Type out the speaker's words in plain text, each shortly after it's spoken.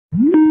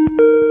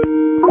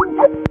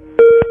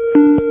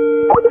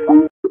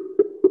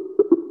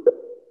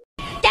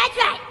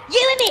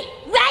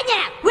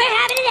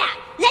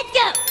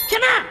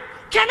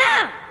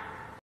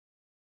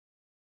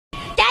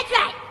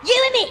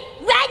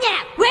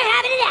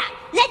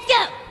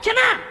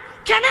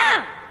Come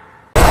on!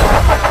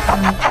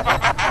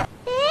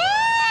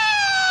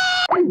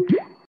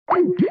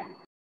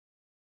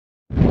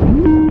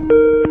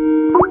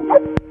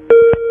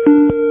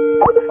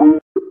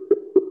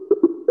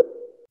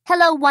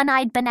 Hello,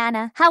 one-eyed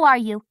banana. How are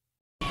you?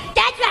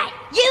 That's right!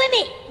 You and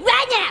me!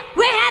 Right now!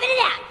 We're having it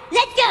out!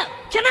 Let's go!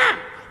 Come on!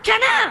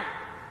 Come on!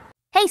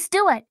 Hey,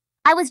 Stuart.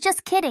 I was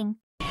just kidding.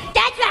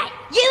 That's right!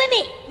 You and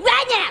me!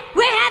 Right now!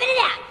 We're having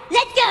it out!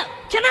 Let's go!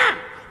 Come on!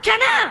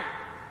 Come on!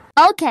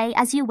 Okay,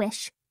 as you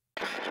wish.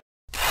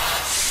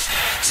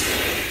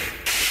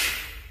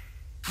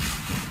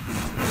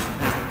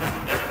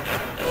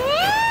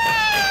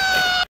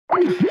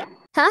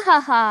 Ha ha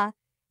ha.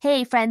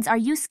 Hey, friends, are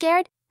you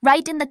scared?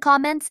 Write in the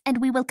comments and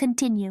we will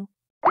continue.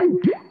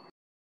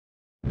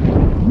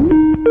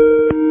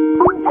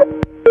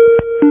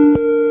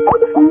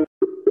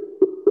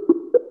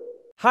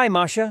 Hi,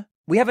 MASHA.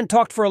 We haven't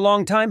talked for a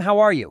long time. How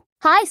are you?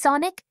 Hi,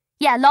 Sonic.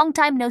 Yeah, long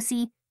time no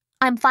see.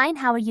 I'm fine.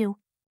 How are you?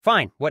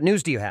 Fine. What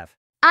news do you have?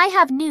 I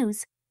have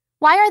news.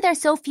 Why are there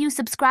so few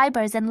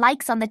subscribers and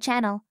likes on the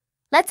channel?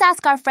 Let's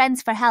ask our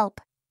friends for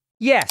help.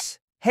 Yes.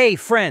 Hey,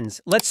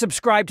 friends, let's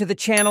subscribe to the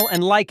channel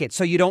and like it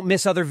so you don't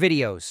miss other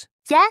videos.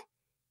 Yeah?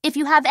 If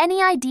you have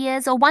any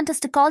ideas or want us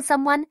to call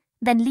someone,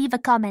 then leave a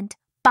comment.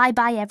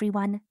 Bye-bye,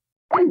 everyone.